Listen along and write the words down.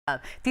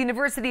The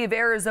University of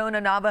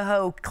Arizona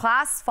Navajo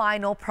class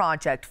final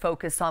project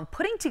focused on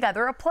putting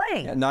together a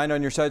play. At 9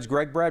 on your side's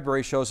Greg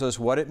Bradbury shows us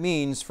what it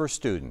means for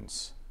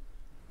students.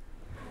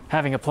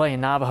 Having a play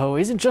in Navajo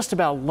isn't just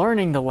about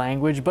learning the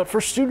language, but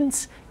for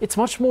students, it's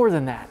much more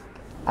than that.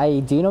 I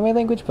do know my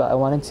language, but I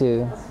wanted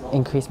to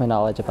increase my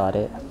knowledge about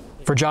it.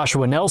 For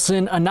Joshua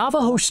Nelson, a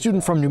Navajo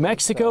student from New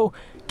Mexico,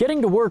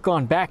 getting to work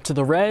on Back to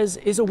the Res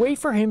is a way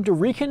for him to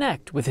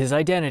reconnect with his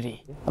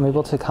identity. I'm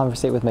able to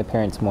conversate with my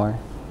parents more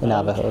in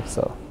Navajo,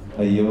 so.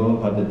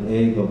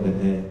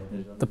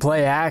 The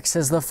play acts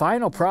as the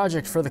final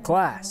project for the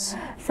class.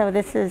 So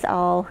this is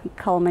all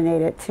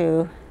culminated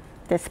to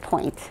this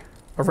point.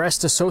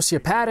 Arresta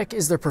Sociopathic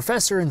is their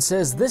professor and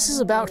says this is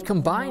about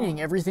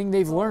combining everything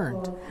they've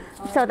learned.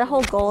 So the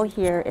whole goal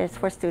here is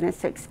for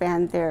students to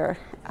expand their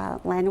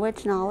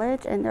language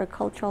knowledge and their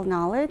cultural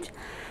knowledge.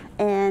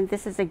 And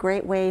this is a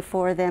great way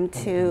for them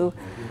to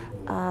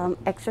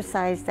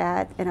exercise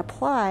that and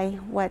apply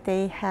what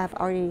they have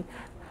already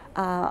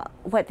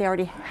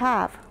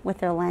have with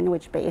their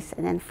language base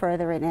and then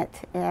further in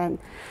it. And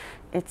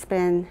it's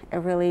been a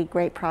really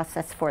great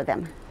process for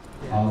them.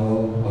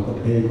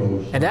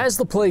 And as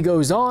the play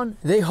goes on,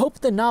 they hope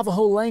the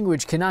Navajo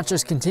language can not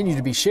just continue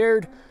to be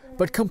shared,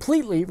 but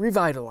completely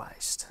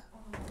revitalized.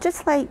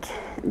 Just like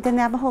the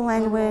Navajo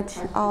language,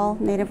 all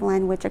native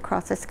language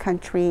across this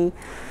country,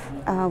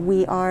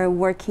 we are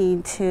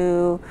working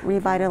to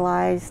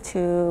revitalize,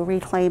 to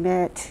reclaim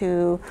it,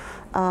 to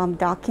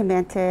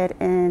document it,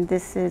 and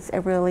this is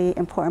a really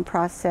important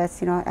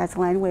process, as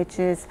language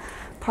is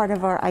part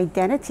of our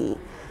identity.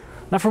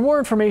 Now, for more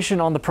information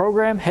on the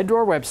program, head to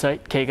our website,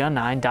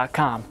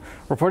 kgun9.com.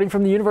 Reporting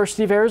from the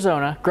University of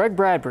Arizona, Greg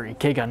Bradbury,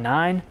 KGUN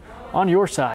 9, on your side.